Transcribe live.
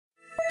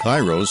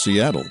KIRO,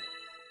 Seattle.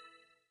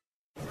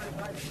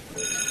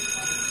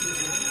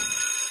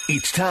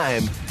 It's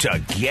time to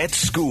get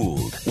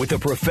schooled with the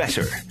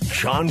professor,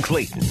 John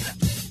Clayton.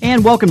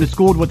 And welcome to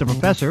Schooled with the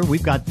Professor.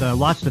 We've got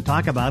lots to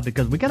talk about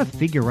because we got to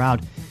figure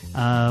out,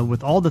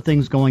 with all the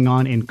things going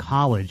on in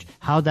college,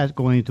 how that's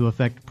going to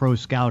affect pro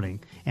scouting.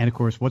 And, of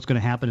course, what's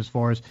going to happen as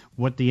far as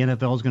what the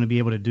NFL is going to be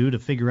able to do to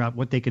figure out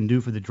what they can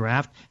do for the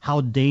draft, how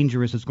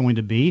dangerous it's going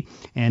to be.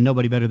 And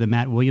nobody better than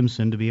Matt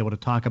Williamson to be able to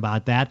talk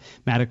about that.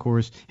 Matt, of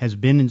course, has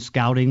been in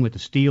scouting with the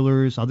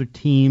Steelers, other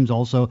teams.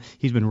 Also,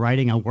 he's been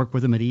writing. I work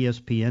with him at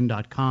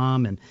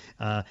ESPN.com and,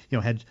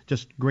 had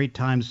just great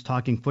times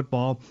talking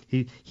football.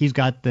 He's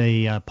got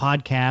the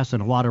podcast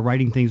and a lot of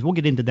writing things. We'll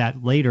get into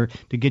that later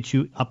to get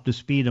you up to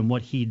speed on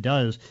what he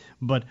does.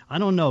 But I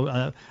don't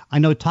know. I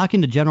know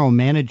talking to general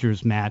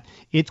managers, Matt,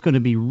 it's going to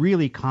be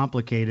really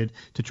complicated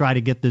to try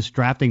to get this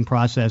drafting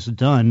process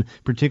done,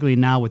 particularly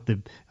now with the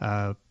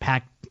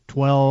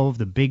Pac-12,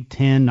 the Big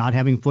Ten not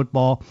having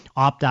football,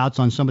 opt-outs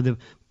on some of the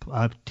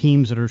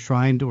teams that are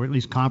trying to, or at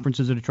least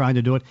conferences that are trying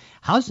to do it.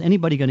 How's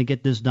anybody going to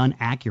get this done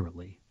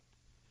accurately?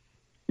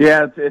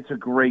 Yeah, it's a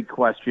great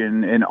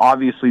question, and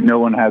obviously no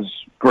one has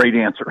great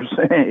answers.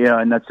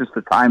 And that's just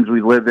the times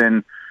we live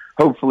in.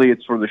 Hopefully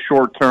it's for the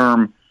short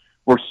term.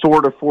 We're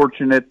sort of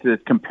fortunate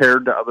that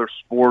compared to other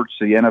sports,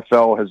 the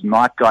NFL has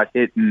not got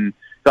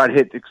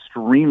hit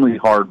extremely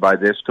hard by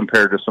this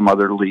compared to some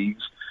other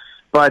leagues.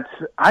 But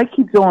I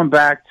keep going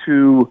back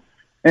to,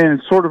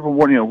 and sort of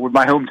with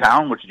my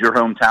hometown, which is your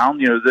hometown,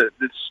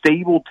 the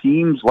stable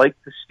teams like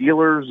the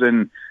Steelers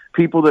and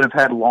people that have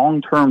had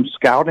long-term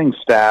scouting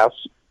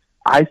staffs,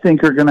 I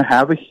think are going to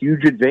have a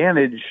huge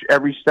advantage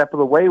every step of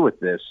the way with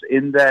this,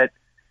 in that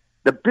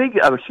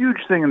a huge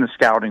thing in the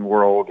scouting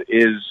world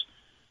is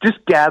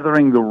just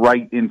gathering the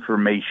right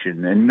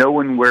information and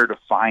knowing where to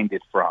find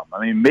it from.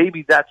 I mean,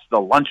 maybe that's the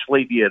lunch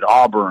lady at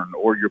Auburn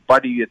or your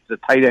buddy at the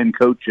tight end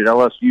coach at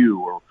LSU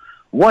or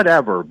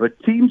whatever.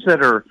 But teams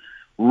that are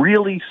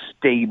really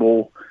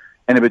stable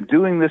and have been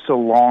doing this a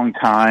long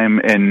time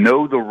and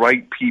know the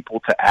right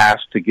people to ask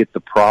to get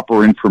the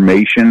proper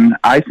information,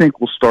 I think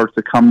will start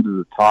to come to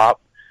the top.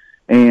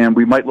 And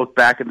we might look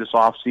back at this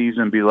offseason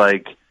and be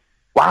like,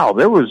 wow,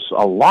 there was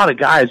a lot of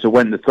guys that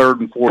went in the third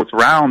and fourth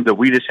round that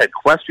we just had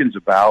questions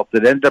about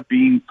that end up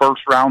being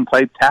first-round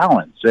type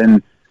talents,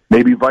 and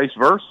maybe vice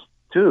versa,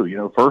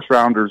 too.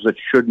 First-rounders that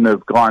shouldn't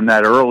have gone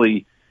that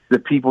early,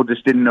 that people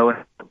just didn't know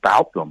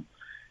about them.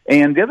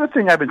 And the other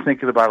thing I've been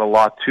thinking about a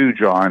lot, too,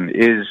 John,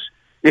 is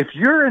if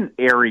you're an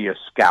area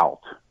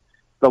scout,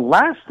 the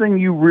last thing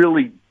you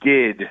really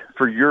did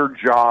for your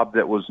job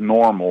that was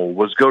normal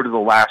was go to the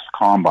last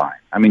combine.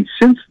 I mean,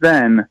 since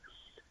then,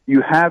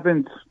 you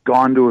haven't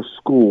gone to a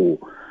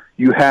school.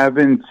 You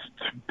haven't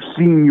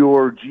seen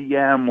your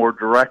GM or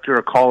director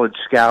of college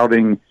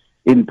scouting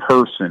in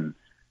person.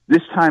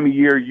 This time of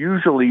year,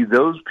 usually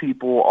those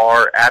people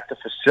are at the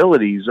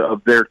facilities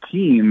of their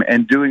team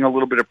and doing a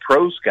little bit of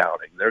pro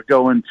scouting. They're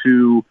going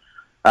to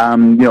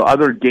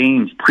other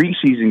games,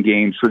 preseason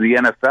games for the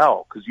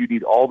NFL, because you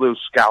need all those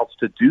scouts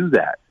to do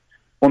that.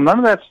 Well, none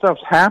of that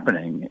stuff's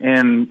happening.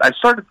 And I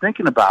started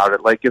thinking about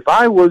it. Like, if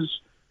I was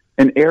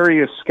an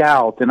area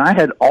scout and I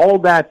had all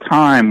that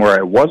time where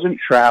I wasn't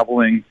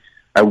traveling,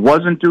 I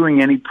wasn't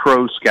doing any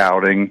pro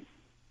scouting,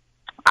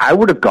 I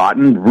would have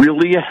gotten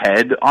really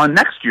ahead on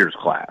next year's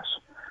class.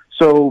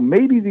 So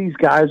maybe these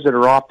guys that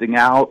are opting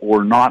out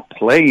or not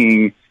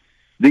playing,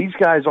 these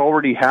guys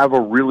already have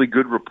a really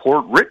good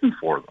report written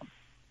for them.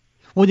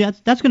 Well,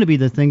 that's going to be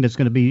the thing that's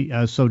going to be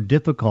so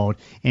difficult.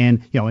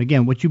 And,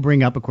 again, what you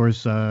bring up, of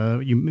course,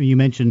 you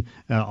mentioned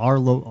our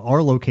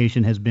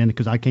location has been,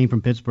 because I came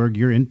from Pittsburgh.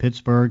 You're in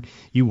Pittsburgh.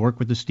 You work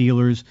with the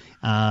Steelers,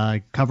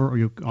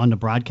 you're on the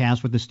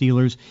broadcast with the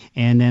Steelers.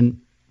 And then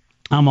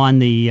I'm on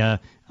the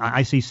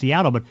I see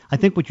Seattle. But I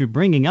think what you're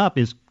bringing up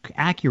is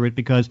accurate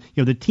because,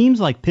 the teams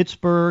like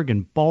Pittsburgh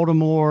and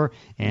Baltimore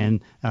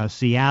and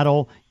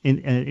Seattle,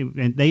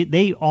 and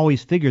they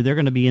always figure they're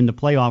going to be in the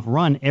playoff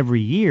run every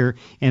year.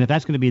 And if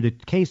that's going to be the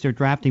case, they're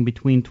drafting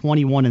between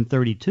 21 and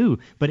 32.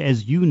 But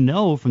as you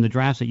know from the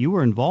drafts that you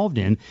were involved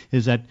in,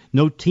 is that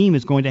no team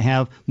is going to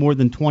have more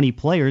than 20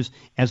 players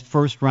as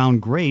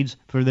first-round grades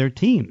for their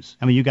teams.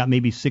 I mean, you got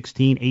maybe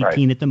 16, 18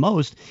 right at the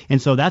most.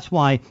 And so that's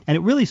why, and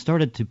it really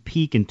started to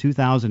peak in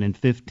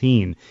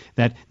 2015,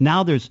 that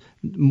now there's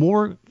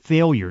more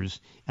failures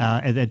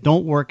that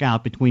don't work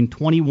out between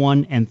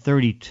 21 and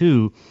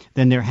 32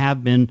 than there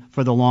have been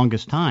for the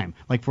longest time.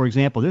 Like, for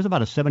example, there's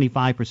about a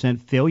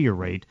 75% failure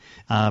rate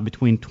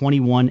between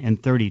 21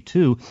 and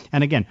 32.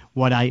 And again,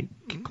 what I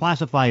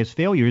classify as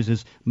failures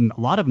is a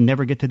lot of them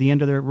never get to the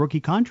end of their rookie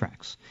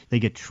contracts. They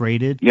get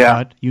traded,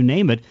 cut, you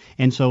name it.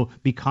 And so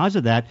because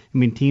of that, I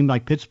mean, a team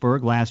like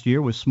Pittsburgh last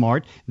year was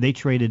smart. They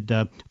traded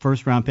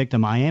first-round pick to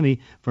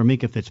Miami for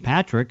Minkah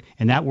Fitzpatrick,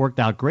 and that worked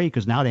out great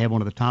because now they have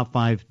one of the top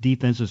 5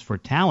 defenses for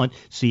talent.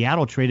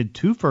 Seattle traded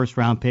 2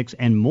 first-round picks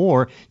and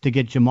more to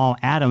get Jamal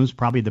Adams,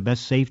 probably the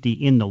best safety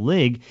in the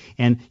league.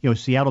 And,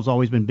 Seattle's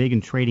always been big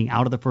in trading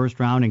out of the first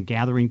round and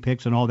gathering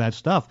picks and all that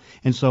stuff.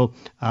 And so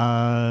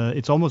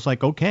it's almost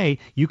like, okay,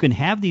 you can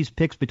have these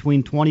picks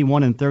between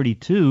 21 and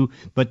 32,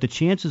 but the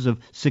chances of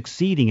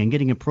succeeding and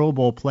getting a Pro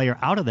Bowl player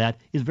out of that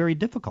is very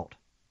difficult.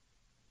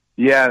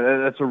 Yeah,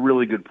 that's a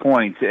really good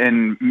point.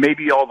 And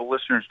maybe all the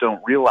listeners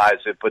don't realize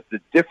it, but the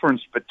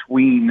difference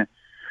between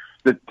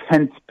the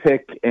 10th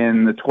pick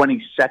and the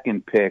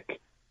 22nd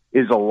pick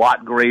is a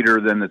lot greater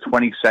than the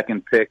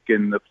 22nd pick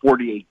and the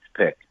 48th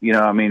pick.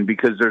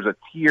 Because there's a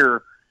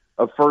tier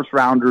of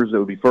first-rounders that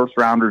would be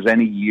first-rounders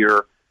any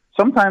year.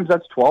 Sometimes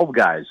that's 12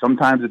 guys.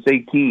 Sometimes it's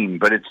 18,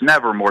 but it's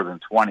never more than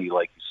 20,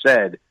 like you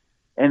said.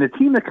 And the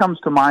team that comes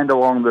to mind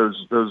along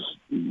those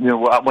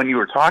when you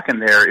were talking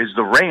there is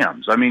the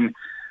Rams.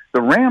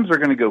 The Rams are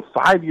going to go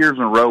 5 years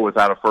in a row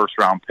without a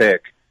first-round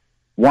pick,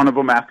 one of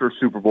them after a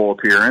Super Bowl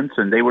appearance,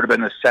 and they would have been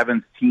the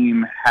 7th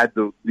team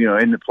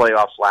in the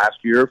playoffs last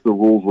year if the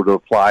rules would have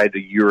applied a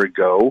year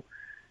ago.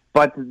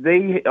 But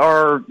they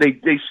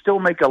still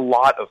make a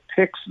lot of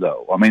picks,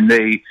 though.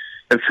 They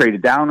have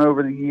traded down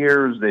over the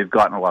years. They've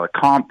gotten a lot of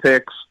comp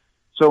picks.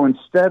 So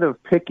instead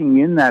of picking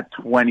in that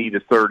 20 to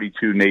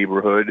 32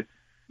 neighborhood,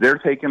 they're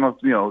taking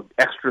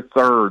extra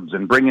thirds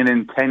and bringing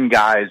in 10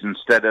 guys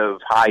instead of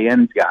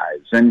high-end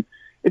guys. And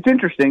it's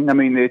interesting.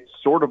 It's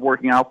sort of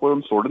working out for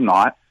them, sort of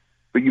not.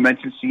 But you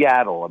mentioned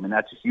Seattle.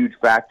 That's a huge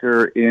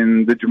factor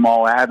in the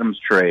Jamal Adams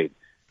trade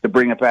to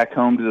bring it back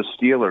home to the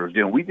Steelers.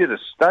 We did a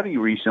study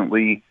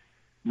recently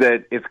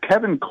that if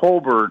Kevin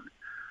Colbert,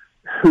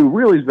 who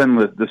really has been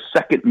the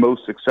second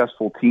most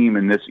successful team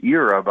in this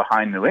era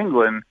behind New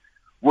England,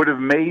 would have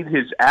made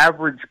his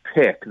average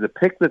pick, the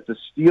pick that the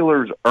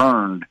Steelers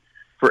earned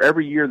for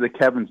every year that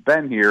Kevin's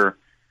been here,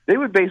 they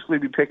would basically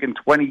be picking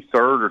 23rd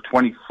or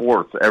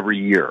 24th every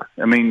year.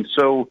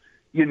 So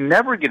you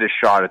never get a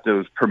shot at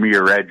those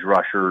premier edge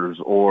rushers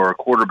or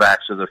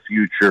quarterbacks of the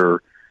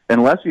future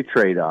unless you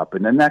trade up,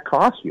 and then that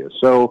costs you.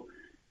 So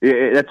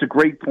that's a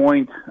great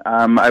point.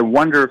 I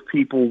wonder if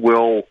people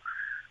will,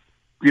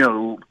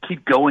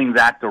 keep going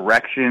that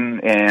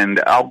direction,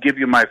 and I'll give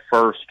you my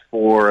first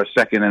for a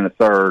second and a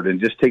third and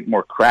just take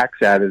more cracks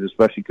at it,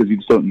 especially because you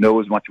just don't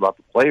know as much about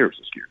the players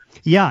this year.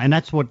 Yeah, and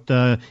that's what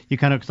you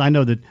kind of, because I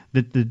know that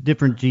the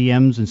different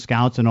GMs and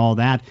scouts and all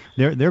that,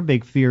 their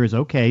big fear is,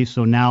 okay,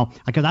 so now,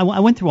 because I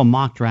went through a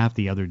mock draft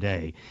the other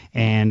day,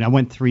 and I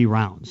went 3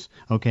 rounds,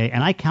 okay,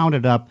 and I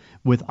counted up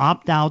with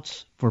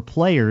opt-outs for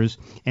players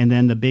and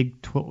then the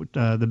Big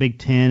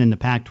 10 and the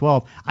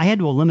Pac-12, I had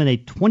to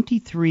eliminate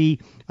 23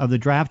 of the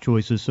draft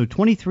choices, so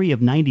 23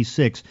 of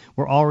 96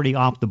 were already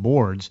off the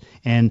boards,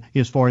 and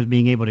as far as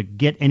being able to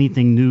get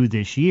anything new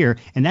this year,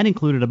 and that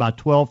included about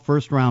 12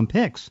 first-round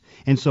picks.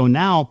 And so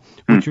now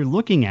what you're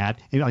looking at,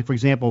 like for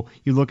example,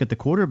 you look at the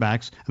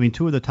quarterbacks,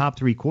 2 of the top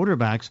 3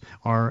 quarterbacks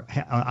are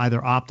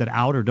either opted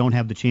out or don't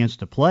have the chance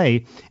to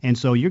play, and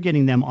so you're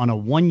getting them on a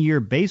 1-year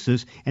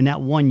basis, and that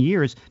 1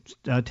 year is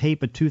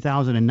tape of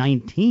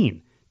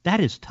 2019. That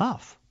is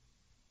tough.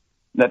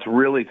 That's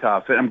really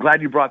tough. And I'm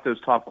glad you brought those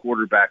top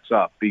quarterbacks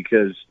up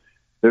because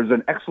there's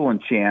an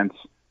excellent chance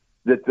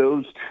that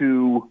those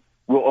two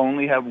will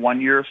only have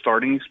 1 year of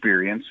starting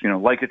experience,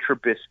 like a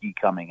Trubisky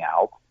coming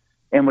out.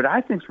 And what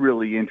I think is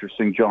really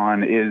interesting,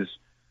 John, is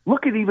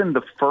look at even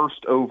the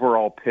first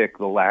overall pick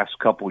the last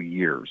couple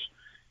years.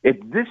 At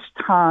this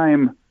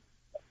time,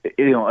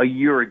 a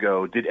year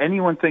ago, did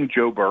anyone think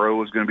Joe Burrow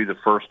was going to be the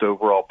first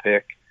overall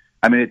pick?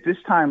 At this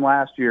time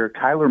last year,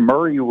 Kyler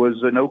Murray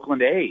was an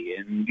Oakland A,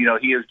 and,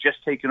 he has just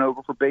taken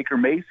over for Baker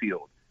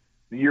Mayfield.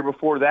 The year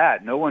before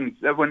that, everyone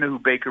knew who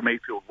Baker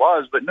Mayfield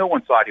was, but no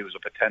one thought he was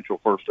a potential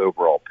first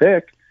overall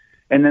pick.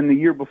 And then the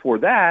year before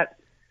that,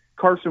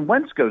 Carson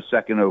Wentz goes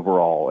second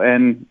overall,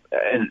 and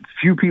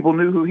few people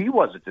knew who he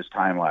was at this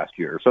time last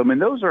year. So,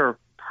 those are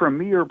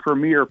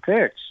premier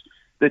picks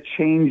that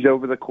changed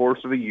over the course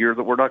of a year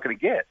that we're not going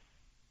to get.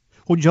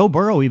 Well, Joe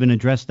Burrow even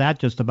addressed that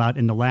just about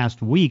in the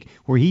last week,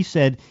 where he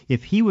said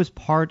if he was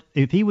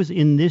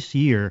in this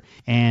year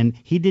and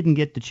he didn't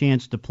get the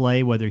chance to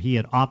play, whether he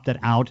had opted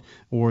out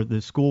or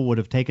the school would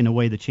have taken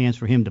away the chance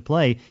for him to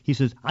play, he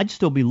says, I'd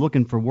still be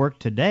looking for work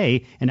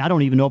today, and I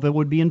don't even know if it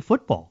would be in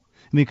football.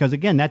 Because,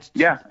 again,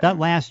 that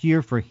last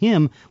year for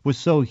him was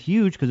so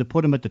huge because it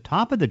put him at the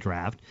top of the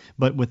draft,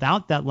 but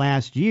without that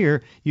last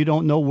year, you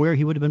don't know where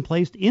he would have been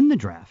placed in the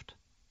draft.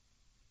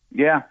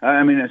 Yeah,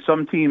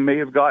 some team may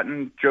have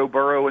gotten Joe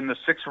Burrow in the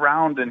 6th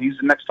round, and he's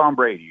the next Tom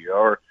Brady,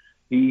 or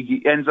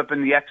he ends up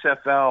in the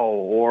XFL,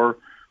 or,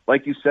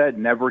 like you said,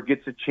 never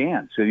gets a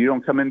chance. So you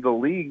don't come into the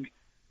league,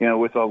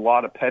 with a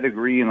lot of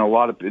pedigree and a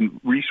lot of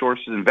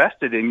resources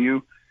invested in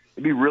you.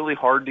 It'd be really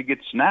hard to get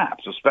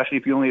snaps, especially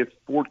if you only have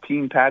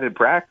 14 padded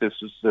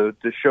practices to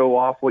show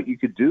off what you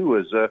could do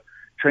as a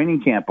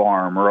training camp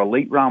arm or a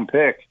late-round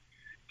pick.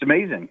 It's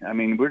amazing.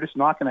 We're just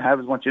not going to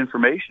have as much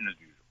information as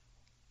usual.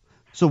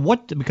 So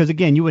because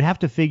again, you would have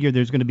to figure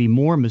there's going to be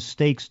more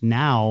mistakes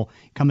now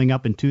coming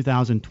up in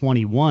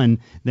 2021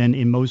 than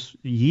in most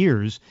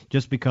years,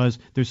 just because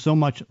there's so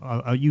much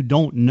you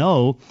don't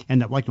know.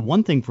 And that, like the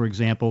one thing, for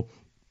example,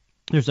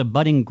 there's a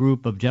budding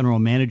group of general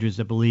managers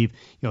that believe,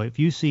 if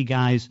you see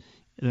guys,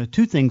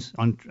 two things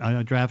on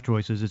draft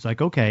choices. It's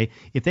like, okay,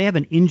 if they have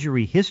an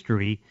injury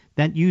history,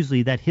 that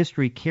usually that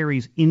history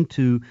carries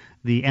into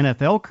the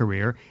NFL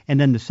career. And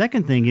then the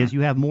second thing is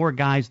you have more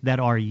guys that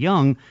are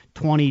young,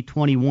 20,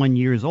 21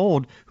 years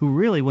old, who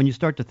really, when you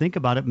start to think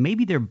about it,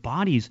 maybe their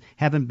bodies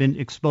haven't been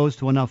exposed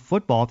to enough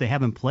football if they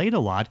haven't played a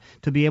lot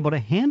to be able to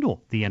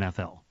handle the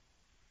NFL.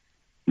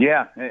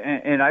 Yeah,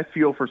 and I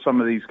feel for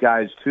some of these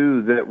guys,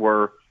 too, that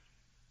were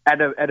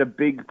at a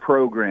big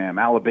program,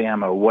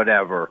 Alabama,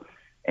 whatever,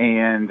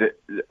 and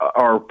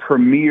are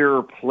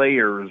premier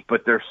players,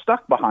 but they're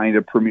stuck behind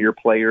a premier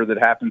player that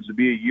happens to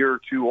be a year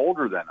or two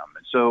older than them.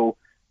 And so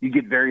you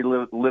get very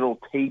little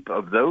tape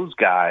of those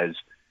guys,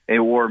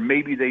 or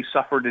maybe they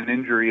suffered an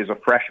injury as a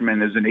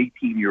freshman, as an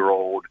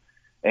 18-year-old,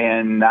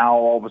 and now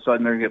all of a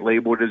sudden they're going to get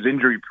labeled as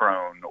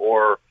injury-prone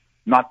or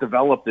not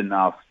developed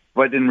enough.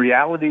 But in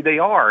reality, they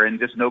are, and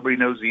just nobody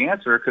knows the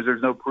answer because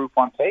there's no proof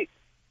on tape.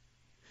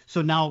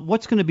 So now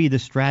what's going to be the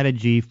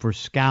strategy for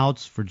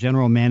scouts, for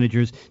general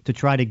managers to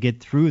try to get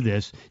through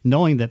this,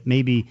 knowing that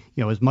maybe,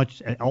 as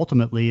much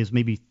ultimately as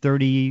maybe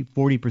 30,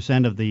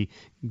 40% of the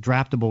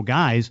draftable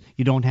guys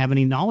you don't have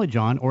any knowledge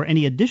on or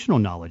any additional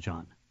knowledge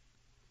on?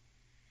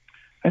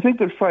 I think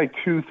there's probably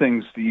two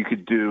things that you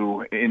could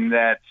do in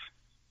that.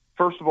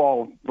 First of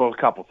all, a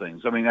couple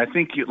things. I mean, I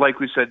think, like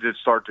we said to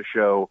start the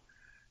show,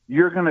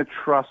 you're going to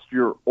trust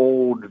your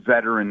old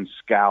veteran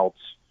scouts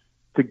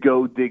to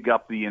go dig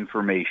up the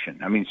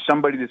information. I mean,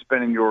 somebody that's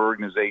been in your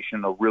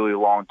organization a really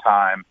long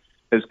time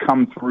has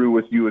come through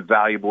with you with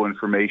valuable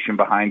information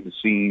behind the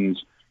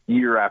scenes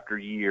year after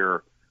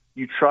year.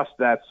 You trust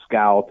that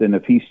scout, and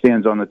if he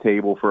stands on the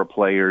table for a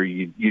player,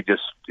 you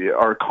just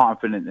are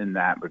confident in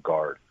that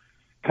regard.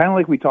 Kind of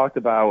like we talked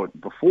about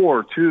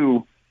before,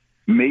 too,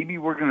 maybe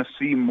we're going to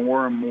see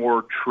more and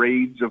more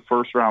trades of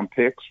first-round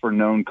picks for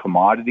known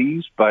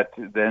commodities, but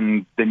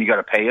then you got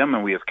to pay them,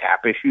 and we have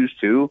cap issues,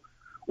 too.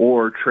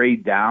 Or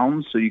trade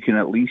down so you can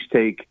at least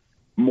take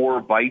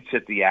more bites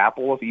at the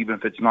apple, even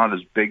if it's not as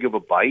big of a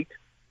bite?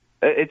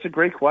 It's a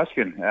great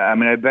question. I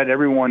mean, I bet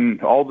everyone,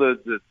 all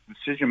the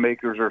decision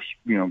makers are,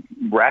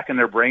 racking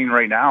their brain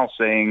right now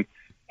saying,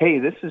 hey,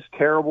 this is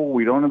terrible.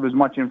 We don't have as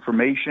much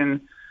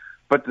information.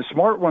 But the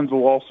smart ones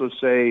will also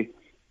say,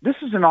 this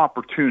is an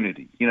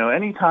opportunity.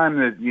 Anytime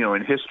that,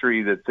 in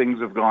history that things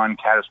have gone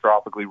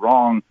catastrophically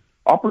wrong,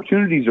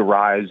 opportunities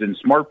arise, and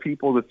smart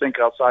people that think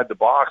outside the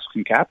box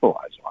can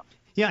capitalize on it.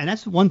 Yeah, and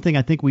that's one thing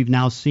I think we've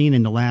now seen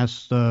in the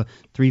last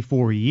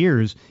 3-4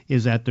 years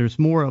is that there's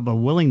more of a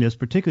willingness,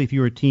 particularly if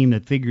you're a team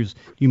that figures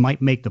you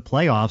might make the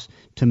playoffs,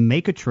 to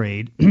make a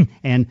trade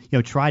and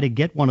try to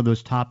get one of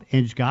those top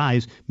edge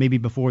guys maybe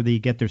before they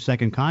get their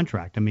second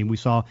contract. I mean, we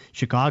saw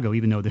Chicago,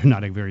 even though they're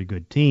not a very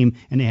good team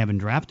and they haven't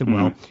drafted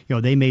well,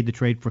 they made the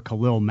trade for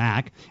Khalil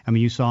Mack. I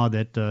mean, you saw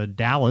that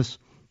Dallas.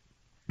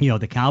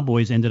 The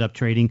Cowboys ended up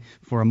trading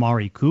for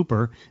Amari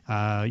Cooper.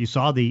 You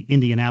saw the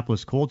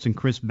Indianapolis Colts and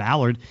Chris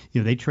Ballard.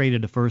 They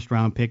traded a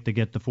first-round pick to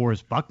get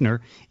DeForest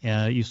Buckner.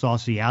 You saw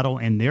Seattle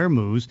and their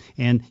moves.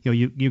 And,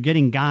 you're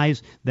getting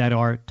guys that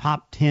are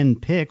top 10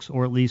 picks,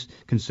 or at least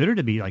considered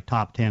to be like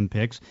top 10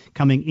 picks,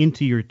 coming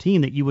into your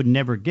team that you would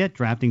never get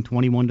drafting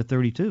 21 to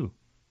 32.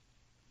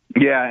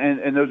 Yeah,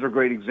 and those are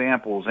great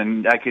examples.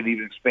 And I could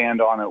even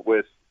expand on it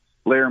with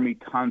Laramie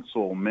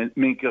Tunsil,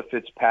 Minkah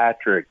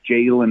Fitzpatrick,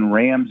 Jalen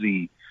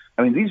Ramsey.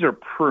 I mean, these are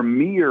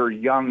premier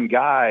young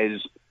guys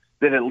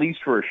that at least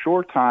for a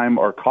short time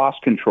are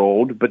cost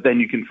controlled, but then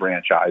you can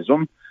franchise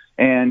them.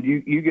 And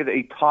you get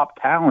a top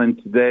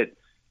talent that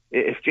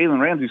if Jalen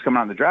Ramsey's coming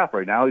out in the draft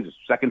right now, he's a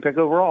second pick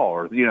overall,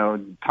 or,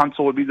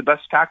 Tunsil would be the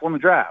best tackle in the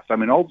draft. I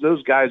mean, all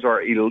those guys are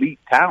elite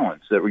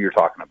talents that you're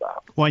talking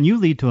about. Well, and you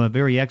lead to a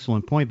very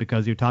excellent point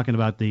because you're talking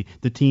about the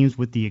teams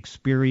with the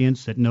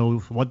experience that know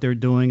what they're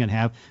doing and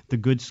have the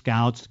good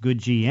scouts, good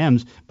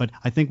GMs. But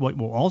I think what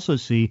we'll also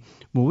see,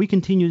 we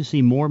continue to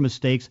see more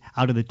mistakes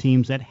out of the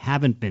teams that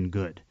haven't been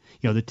good.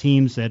 The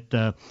teams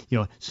that,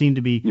 seem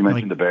to be... You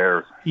mentioned the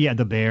Bears. Yeah,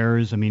 the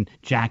Bears. I mean,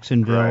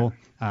 Jacksonville. Right.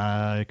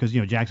 Because,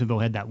 Jacksonville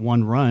had that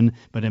one run,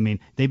 but I mean,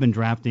 they've been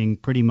drafting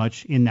pretty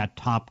much in that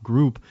top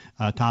group,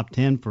 top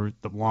 10 for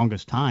the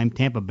longest time.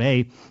 Tampa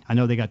Bay, I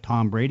know they got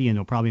Tom Brady and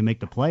they'll probably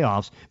make the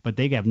playoffs, but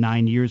they have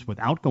 9 years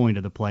without going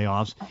to the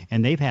playoffs,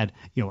 and they've had,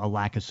 a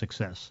lack of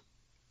success.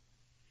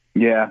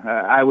 Yeah,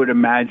 I would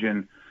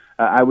imagine.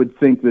 I would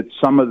think that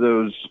some of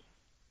those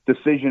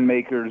decision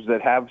makers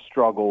that have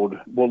struggled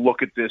will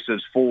look at this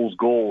as fool's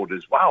gold,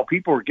 as, wow,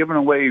 people are giving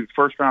away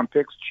first-round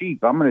picks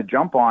cheap. I'm going to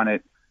jump on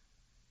it.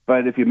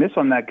 But if you miss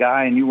on that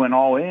guy and you went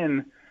all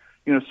in,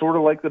 sort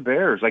of like the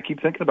Bears. I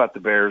keep thinking about the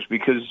Bears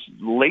because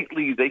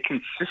lately they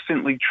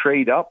consistently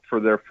trade up for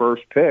their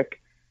first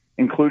pick,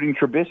 including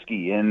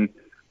Trubisky. And,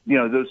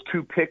 those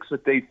two picks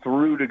that they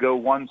threw to go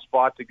one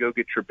spot to go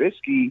get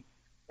Trubisky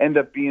end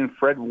up being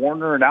Fred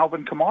Warner and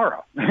Alvin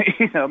Kamara.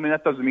 I mean,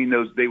 that doesn't mean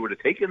they would have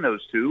taken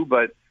those two,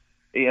 but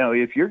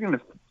if you're going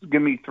to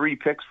give me 3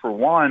 picks for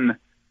one,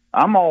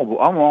 I'm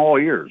all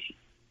ears.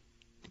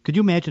 Could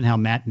you imagine how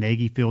Matt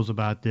Nagy feels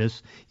about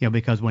this?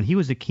 Because when he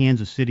was at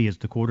Kansas City as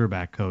the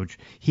quarterback coach,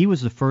 he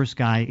was the first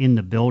guy in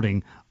the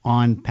building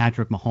on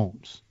Patrick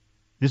Mahomes.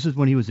 This is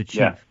when he was a chief,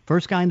 yeah.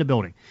 First guy in the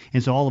building.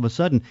 And so all of a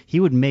sudden, he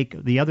would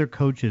make the other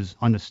coaches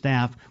on the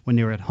staff when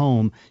they were at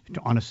home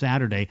on a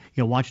Saturday,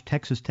 watch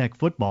Texas Tech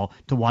football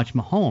to watch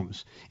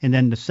Mahomes. And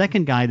then the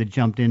second guy that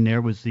jumped in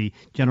there was the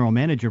general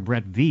manager,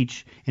 Brett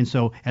Veach. And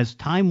so as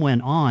time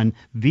went on,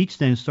 Veach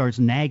then starts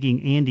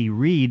nagging Andy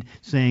Reid,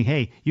 saying,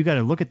 hey, you got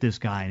to look at this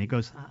guy. And he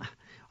goes,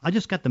 I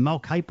just got the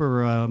Mel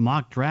Kiper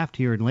mock draft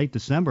here in late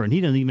December, and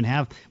he doesn't even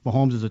have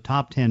Mahomes as a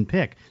top 10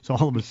 pick. So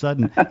all of a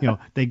sudden,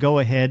 they go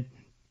ahead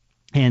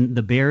and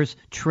the Bears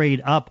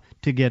trade up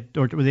to get,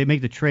 or they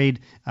make the trade,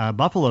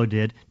 Buffalo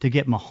did, to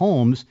get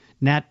Mahomes.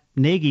 Matt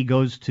Nagy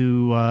goes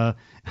to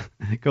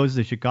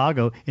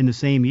Chicago in the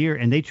same year,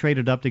 and they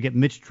traded up to get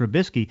Mitch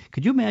Trubisky.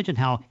 Could you imagine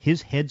how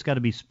his head's got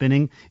to be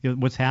spinning,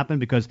 what's happened?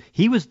 Because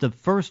he was the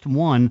first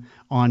one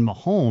on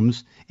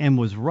Mahomes and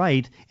was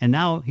right, and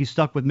now he's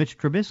stuck with Mitch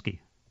Trubisky.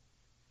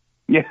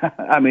 Yeah,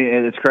 I mean,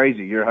 it's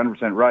crazy. You're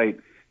 100% right.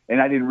 And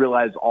I didn't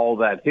realize all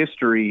that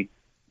history.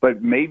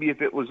 But maybe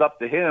if it was up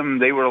to him,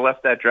 they would have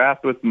left that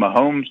draft with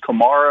Mahomes,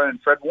 Kamara, and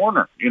Fred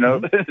Warner,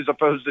 as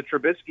opposed to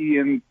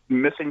Trubisky and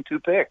missing 2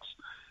 picks.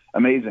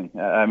 Amazing.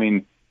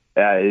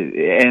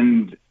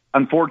 And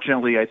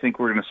unfortunately, I think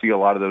we're going to see a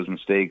lot of those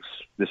mistakes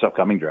this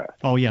upcoming draft.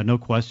 Oh, yeah, no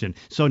question.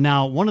 So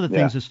now one of the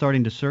things that's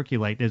starting to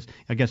circulate is,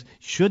 I guess,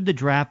 should the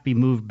draft be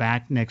moved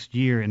back next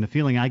year? And the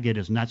feeling I get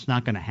is that's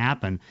not going to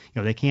happen.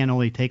 They can't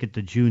only take it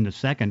to June the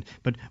 2nd.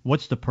 But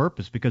what's the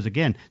purpose? Because,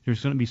 again,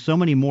 there's going to be so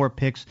many more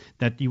picks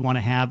that you want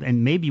to have.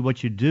 And maybe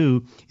what you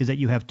do is that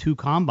you have 2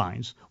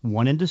 combines,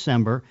 one in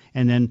December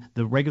and then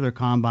the regular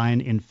combine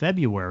in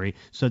February.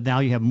 So now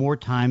you have more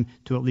time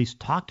to at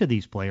least talk to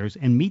these players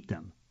and meet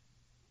them.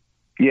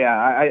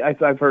 Yeah,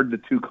 I've heard the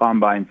 2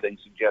 combine thing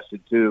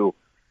suggested too,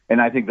 and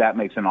I think that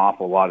makes an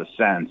awful lot of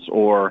sense.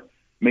 Or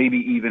maybe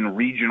even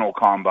regional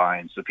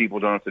combines, so people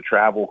don't have to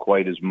travel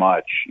quite as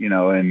much,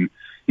 and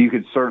you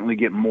could certainly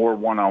get more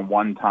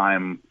one-on-one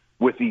time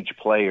with each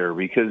player,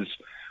 because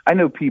I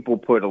know people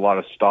put a lot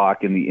of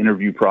stock in the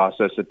interview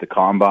process at the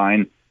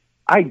combine.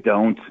 I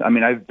don't. I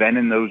mean, I've been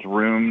in those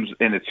rooms,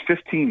 and it's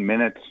 15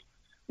 minutes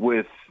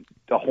with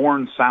a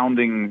horn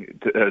sounding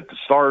to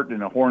start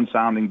and a horn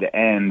sounding to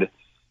end.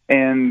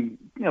 And,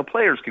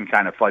 players can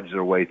kind of fudge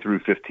their way through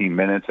 15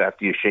 minutes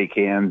after you shake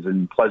hands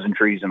and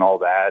pleasantries and all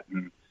that.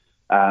 And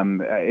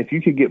if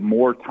you could get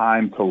more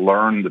time to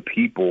learn the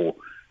people,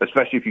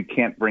 especially if you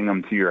can't bring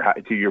them to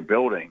your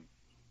building,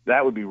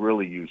 that would be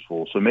really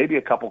useful. So maybe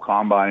a couple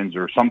combines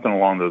or something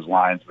along those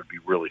lines would be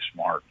really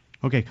smart.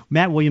 Okay.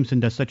 Matt Williamson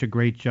does such a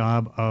great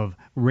job of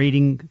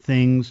rating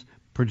things,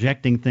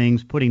 projecting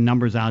things, putting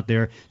numbers out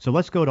there. So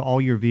let's go to all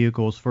your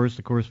vehicles first,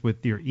 of course,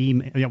 with your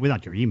email,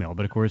 not your email,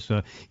 but of course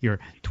your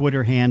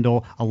Twitter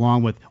handle,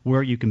 along with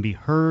where you can be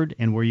heard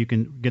and where you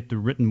can get the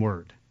written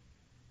word.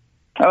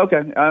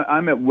 Okay.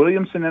 I'm at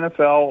Williamson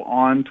NFL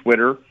on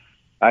Twitter.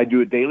 I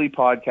do a daily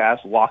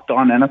podcast, Locked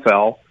On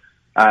NFL.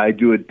 I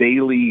do a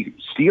daily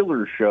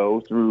Steelers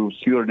show through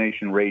Steeler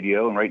Nation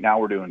Radio, and right now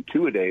we're doing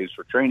 2-a-days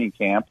for training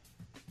camp.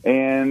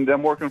 And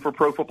I'm working for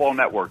Pro Football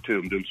Network, too.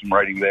 I'm doing some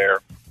writing there.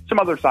 Some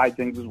other side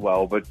things as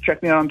well, but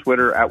check me out on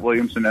Twitter at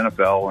Williamson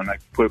NFL, and I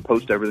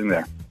post everything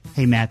there.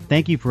 Hey, Matt,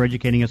 thank you for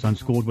educating us on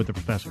Schooled with the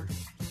Professor.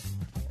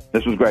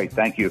 This was great.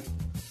 Thank you.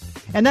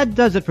 And that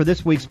does it for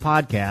this week's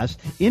podcast.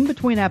 In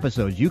between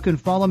episodes, you can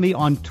follow me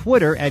on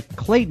Twitter at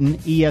Clayton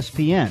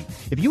ESPN.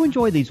 If you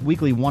enjoy these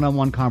weekly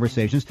one-on-one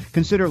conversations,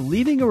 consider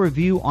leaving a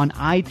review on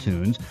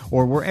iTunes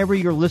or wherever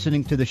you're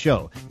listening to the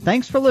show.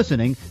 Thanks for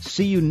listening.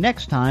 See you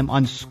next time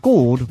on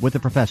Schooled with the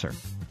Professor.